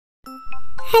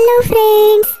Hello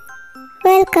friends,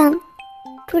 welcome.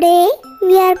 Today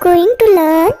we are going to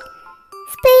learn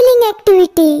spelling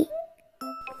activity.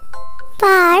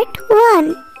 Part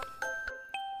 1.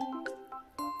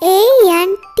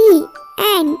 A-N-T,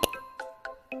 ant.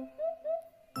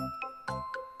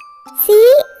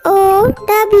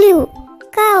 C-O-W,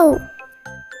 cow.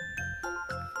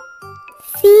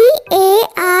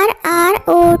 C-A-R-R-O-T,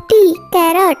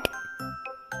 carrot.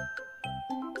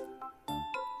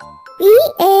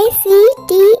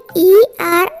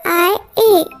 Bacteria,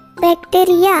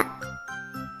 bacteria.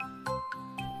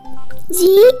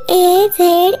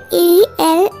 Gazelle,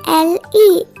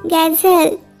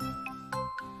 gazelle.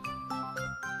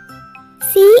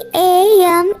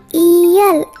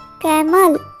 Camel,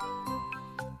 camel.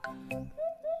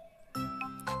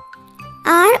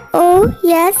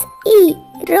 Rose,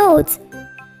 rose.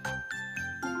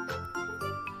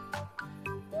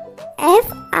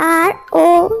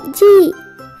 Frog,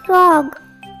 frog.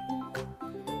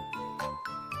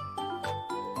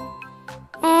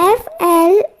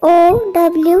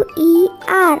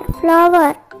 Flower,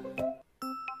 flower.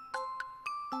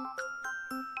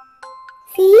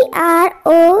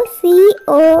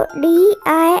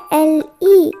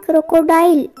 Crocodile,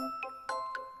 crocodile.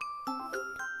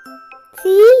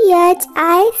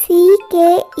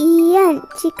 Chicken,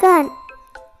 chicken.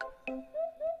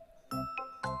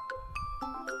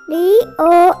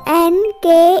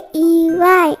 Donkey,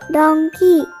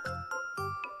 donkey.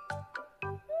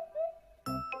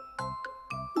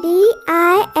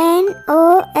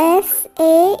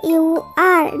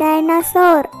 Dinosaur,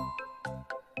 dinosaur.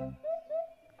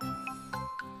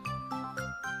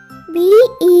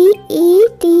 Beetle,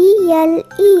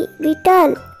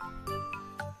 beetle.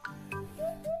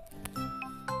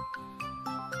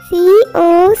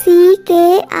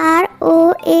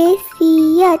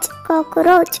 Cockroach,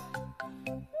 cockroach.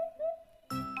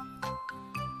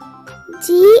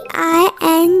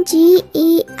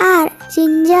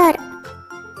 Ginger.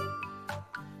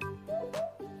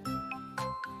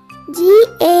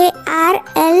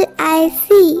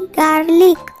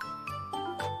 Garlic.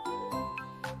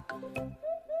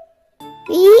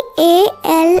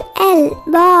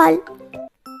 Ball.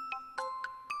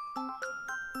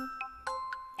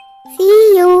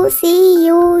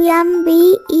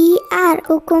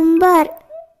 Cucumber.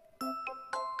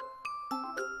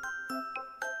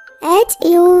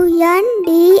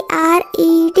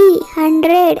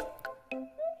 Hundred.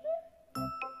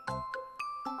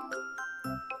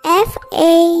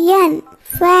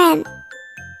 Fan.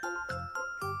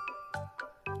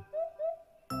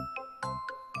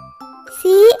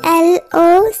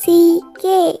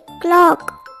 Clock.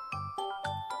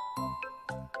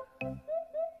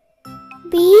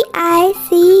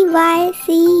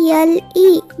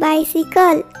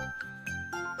 Bicycle.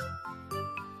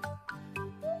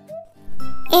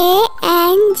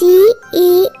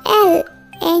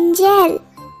 Angel.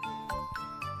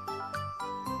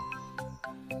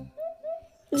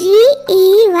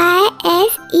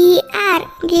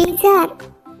 Geyser.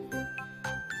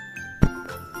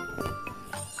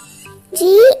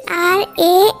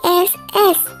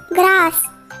 Grass.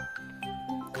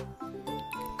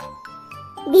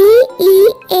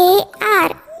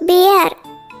 Bear.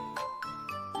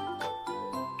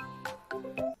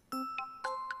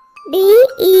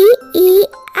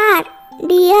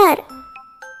 Deer.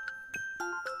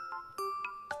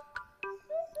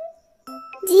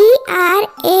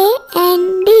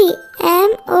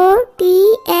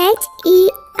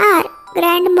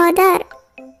 Grandmother.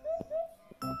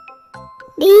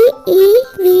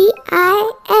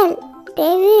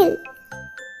 Devil.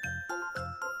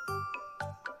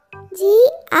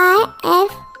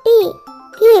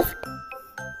 Gift.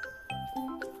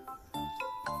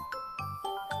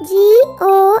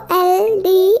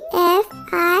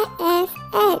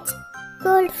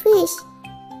 Goldfish.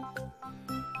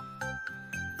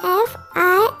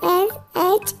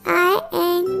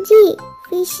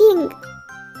 Fishing.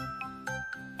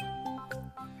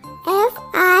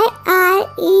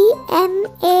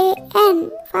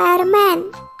 Fireman.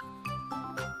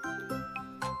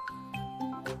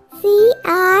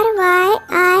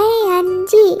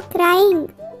 Crying.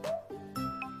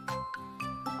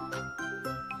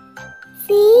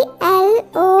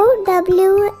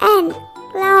 CLOWN,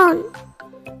 clown.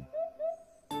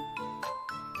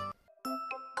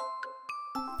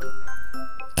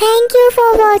 Thank you for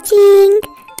watching.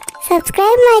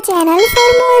 Subscribe my channel for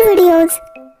more videos.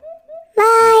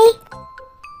 Bye.